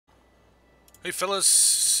Hey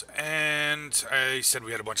fellas, and I said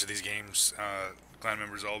we had a bunch of these games. Clan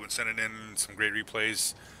members all been sending in some great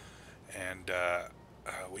replays, and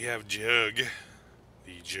we have Jug,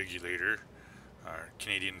 the Jugulator, our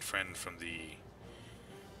Canadian friend from the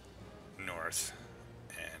north,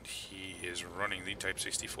 and he is running the Type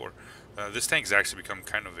 64. This tank's actually become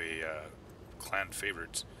kind of a clan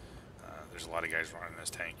favorite. There's a lot of guys running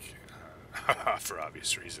this tank for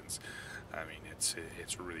obvious reasons. I mean, it's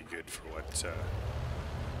really good for what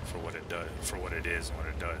it does, for what it is and what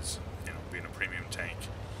it does. You know, being a premium tank,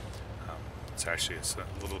 it's a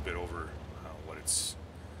little bit over what it's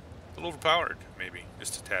a little overpowered, maybe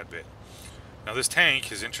just a tad bit. Now, this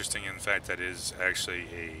tank is interesting in the fact that it is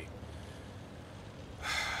actually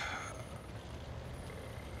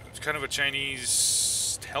it's kind of a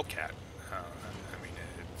Chinese Hellcat. I mean,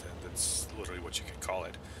 that's literally what you could call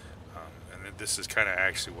it. And this is kind of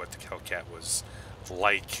actually what the Hellcat was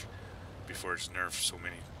like before its nerf so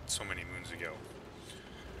many moons ago.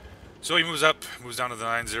 So he moves up, moves down to the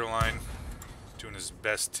 9-0 line, doing his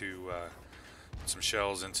best to put some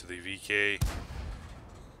shells into the VK.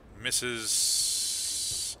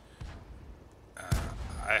 Misses.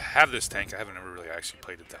 I have this tank. I haven't ever really actually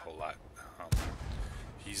played it that whole lot.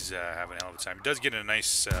 He's having a hell of a time. He does get a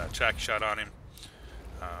nice track shot on him,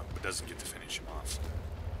 but doesn't get to finish him off.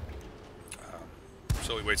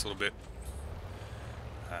 So he waits a little bit.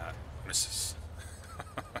 Misses.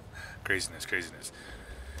 Craziness, craziness.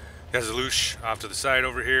 He has a Loosh off to the side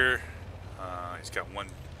over here. He's got one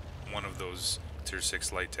of those tier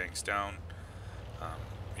 6 light tanks down.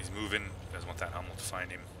 He's moving. Doesn't want that Hummel to find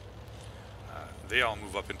him. They all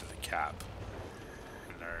move up into the cap,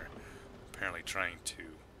 and they're apparently trying to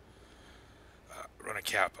run a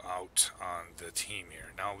cap out on the team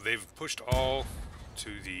here. Now they've pushed all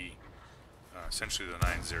to the essentially the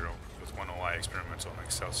 9-0 with one OI experimental and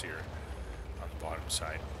Excelsior on the bottom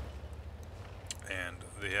side, and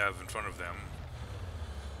they have in front of them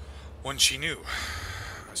one Chinu.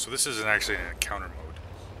 So this isn't actually in a counter mode,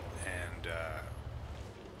 and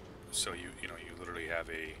so you literally have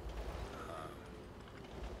the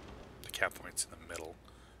cap points in the middle,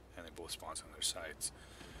 and they both spawn on their sides.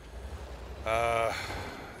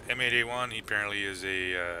 M8A1, he apparently is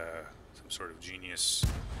a some sort of genius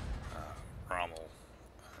Rommel.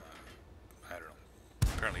 I don't know.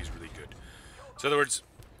 Apparently he's really good. So in other words,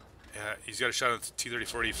 he's got a shot at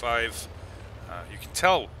T-30-45. You can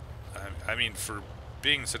tell, I mean, for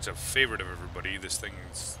being such a favorite of everybody, this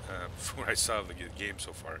thing's, from what I saw of the game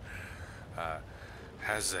so far,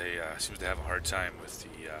 seems to have a hard time with the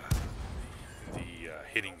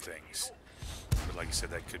hitting things. But like I said,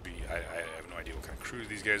 that could be, I have no idea what kind of crews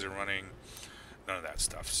these guys are running, none of that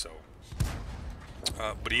stuff, so.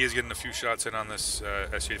 But he is getting a few shots in on this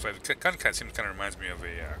SU-85. It kind of reminds me of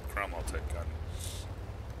a Cromwell type gun.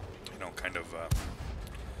 You know, kind of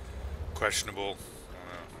questionable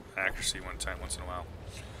accuracy once in a while.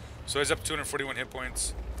 So he's up 241 hit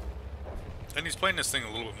points, and he's playing this thing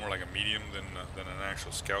a little bit more like a medium than an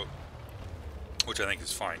actual scout, which I think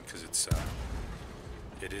is fine because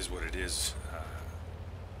it is what it is.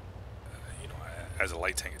 You know, as a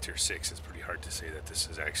light tank at tier 6, it's pretty hard to say that this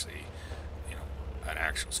is actually, you know, an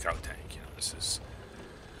actual scout tank. You know,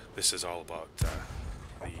 this is all about the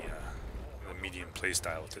medium play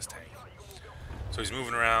style with this tank. So he's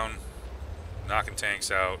moving around, knocking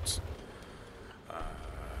tanks out.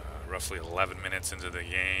 Roughly 11 minutes into the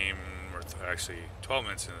game, or actually 12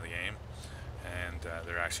 minutes into the game, and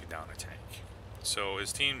they're actually down a tank. So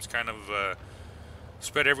his team's kind of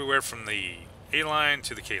spread everywhere from the A line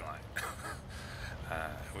to the K line,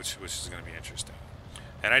 which is going to be interesting.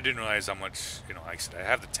 And I didn't realize how much, you know, like I said, I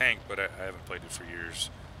have the tank, but I haven't played it for years.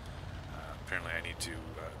 Apparently I need to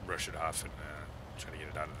brush it off and try to get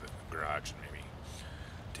it out of the garage and maybe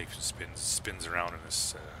take some spins around in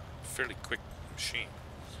this fairly quick machine.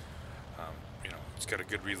 You know, it's got a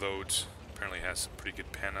good reload. Apparently has some pretty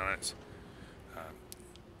good pen on it.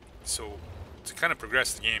 So to kind of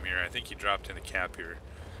progress the game here, I think he dropped in the cap here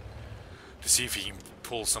to see if he can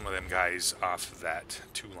pull some of them guys off of that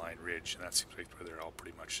 2-line ridge, and that seems like where they're all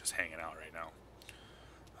pretty much just hanging out right now.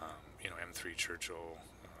 You know, M3 Churchill,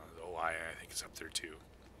 the OI I think is up there too.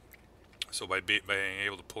 So by being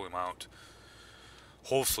able to pull him out,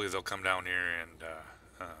 hopefully they'll come down here and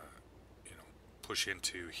you know, push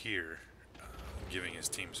into here, giving his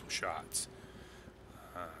team some shots.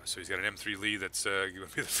 So he's got an M3 lead that's going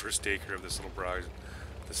to be the first taker of this little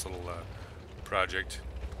project.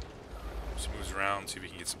 So he moves around, see if he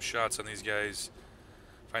can get some shots on these guys.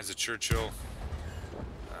 Finds the Churchill.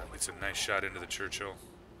 Gets a nice shot into the Churchill.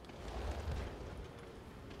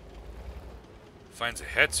 Finds a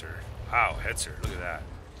Hetzer. Wow, Hetzer, look at that.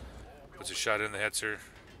 Puts a shot in the Hetzer.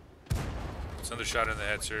 Puts another shot in the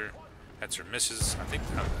Hetzer. Hetzer misses. I think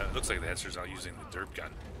it looks like the Hetzer's not using the derp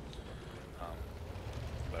gun.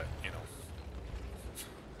 But, you know.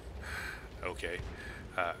 Okay.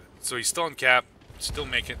 So he's still on cap. Still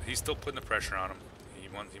making. He's still putting the pressure on him. He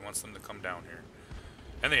wants them to come down here.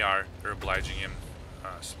 And they are. They're obliging him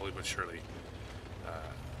slowly but surely.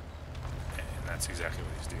 And that's exactly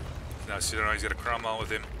what he's doing. Now, so now he's got a Cromwell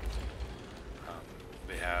with him.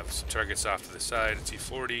 They have some targets off to the side. A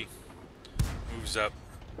T-40 moves up,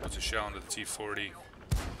 puts a shell into the T-40,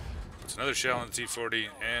 puts another shell into the T-40,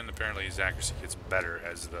 and apparently his accuracy gets better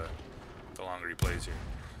as the longer he plays here.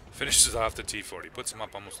 Finishes off the T-40, puts him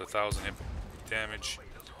up almost 1,000 hit damage.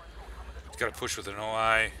 He's got to push with an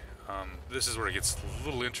OI. This is where it gets a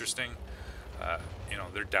little interesting. You know,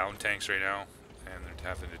 they're down tanks right now, and they're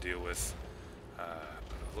having to deal with a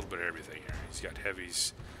little bit of everything here. He's got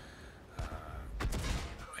heavies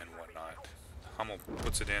and whatnot. Hummel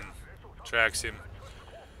puts it in, tracks him.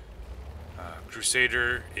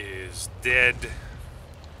 Crusader is dead.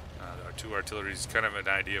 Our two artillery's kind of an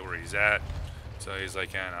idea where he's at, so he's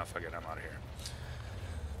like, "Yeah, no, fuck it, I'm out of here."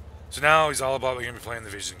 So now he's all about going to be playing the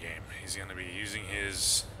vision game. He's going to be using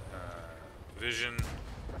his vision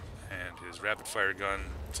and his rapid fire gun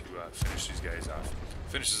to finish these guys off.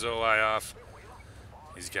 Finishes OI off.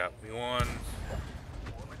 He's got one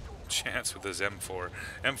chance with his M4.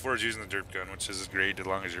 M4 is using the derp gun, which is great as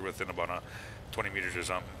long as you're within about 20 meters or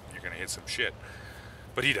something. You're going to hit some shit.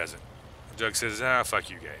 But he doesn't. Juggs says, fuck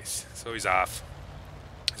you guys. So he's off.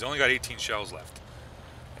 He's only got 18 shells left.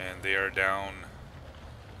 And they are down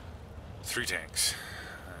 3 tanks.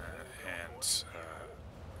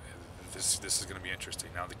 This is going to be interesting.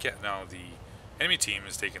 Now the enemy team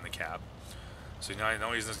is taking the cap. So now I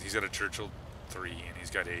know he's got a Churchill 3 and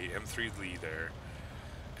he's got a M3 Lee there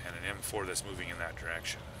and an M4 that's moving in that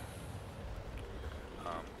direction.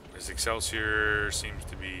 His Excelsior seems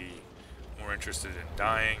to be more interested in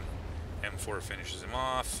dying. M4 finishes him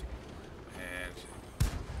off, and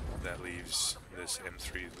that leaves this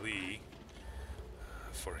M3 Lee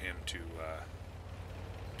for him to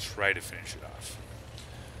try to finish it off.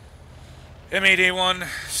 M8A1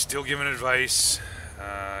 still giving advice.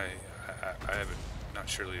 I haven't, not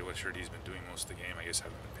surely what he's been doing most of the game. I guess I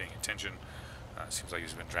haven't been paying attention. Seems like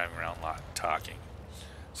he's been driving around a lot, talking.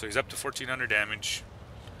 So he's up to 1,400 damage.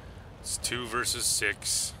 It's 2 versus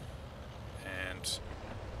 6, and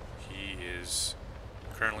he is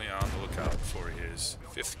currently on the lookout for his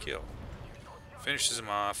 5th kill. Finishes him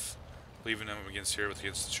off, leaving him against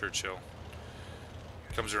the Churchill.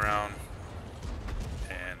 Comes around,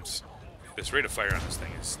 and this rate of fire on this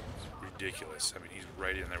thing is ridiculous. I mean, he's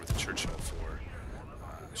right in there with the Churchill for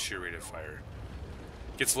the sheer rate of fire.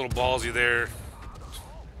 Gets a little ballsy there,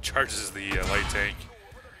 charges the light tank,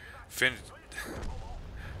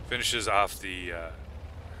 finishes off the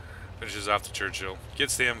Churchill,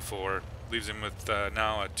 gets the M4, leaves him with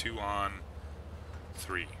now a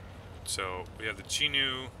 2-on-3. So we have the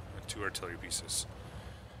Chinu and 2 artillery pieces.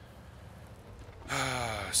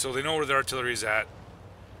 So they know where the artillery is at.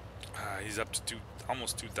 He's up to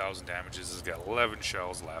almost 2,000 damages. He's got 11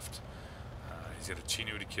 shells left. He's got a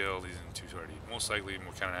Chinu to kill. He's in 230. Most likely, we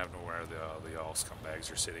kind of have to know where the all scumbags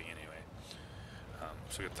are sitting anyway.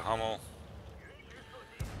 So we got the Hummel.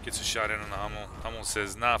 Gets a shot in on the Hummel. Hummel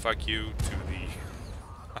says, "Nah, fuck you," to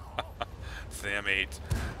the M8.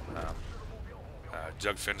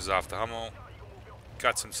 Jug finishes off the Hummel.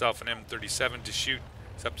 Cuts himself an M37 to shoot.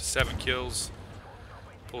 He's up to 7 kills.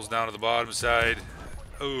 Pulls down to the bottom side.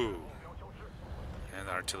 Ooh. And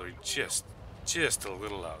the artillery just a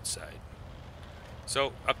little outside.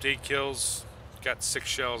 So, up to 8 kills. Got 6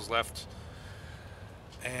 shells left.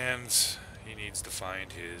 And he needs to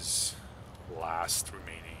find his last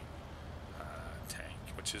remaining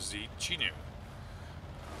tank, which is the Chinu.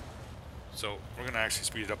 So, we're going to actually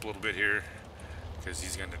speed it up a little bit here, because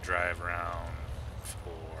he's going to drive around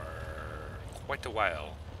for quite a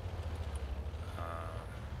while.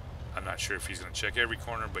 I'm not sure if he's going to check every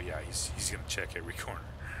corner, but yeah, he's going to check every corner.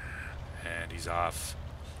 And he's off.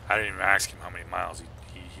 I didn't even ask him how many miles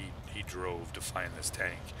he drove to find this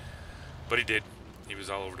tank, but he did. He was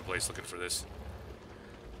all over the place looking for this.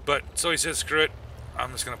 But so he says, "Screw it.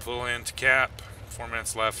 I'm just going to pull into cap. 4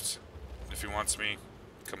 minutes left. If he wants me,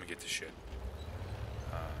 come and get the shit."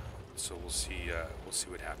 So we'll see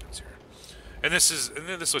what happens here. And this is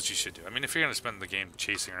what you should do. I mean, if you're going to spend the game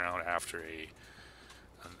chasing around after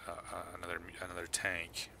another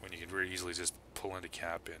tank, when you can very easily just pull into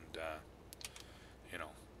cap and you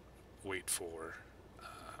know, wait for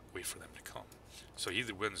them to come. So he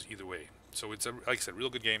either wins either way. So it's like I said, real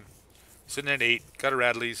good game. Sitting at 8. Got a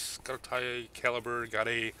Radley's. Got a tie caliber. Got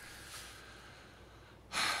a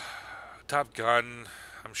Top Gun.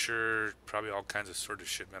 I'm sure probably all kinds of sort of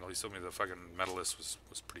shit metal. He told me the fucking metal list was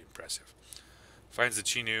pretty impressive. Finds the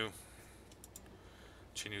Chinu.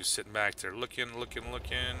 Chinu's sitting back there looking.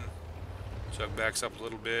 Jug backs up a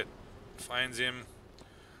little bit. Finds him.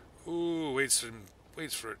 Ooh, waits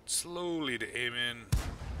for it slowly to aim in.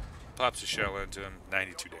 Pops a shell into him.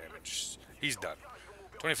 92 damage. He's done.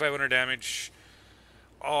 2,500 damage.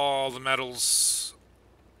 All the medals.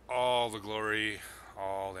 All the glory.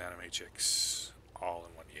 All the anime chicks. All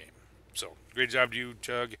in one game. So, great job to you,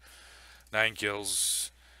 Jug. 9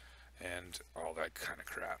 kills. And all that kind of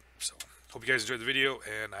crap. So, hope you guys enjoyed the video.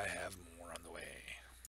 And I have more.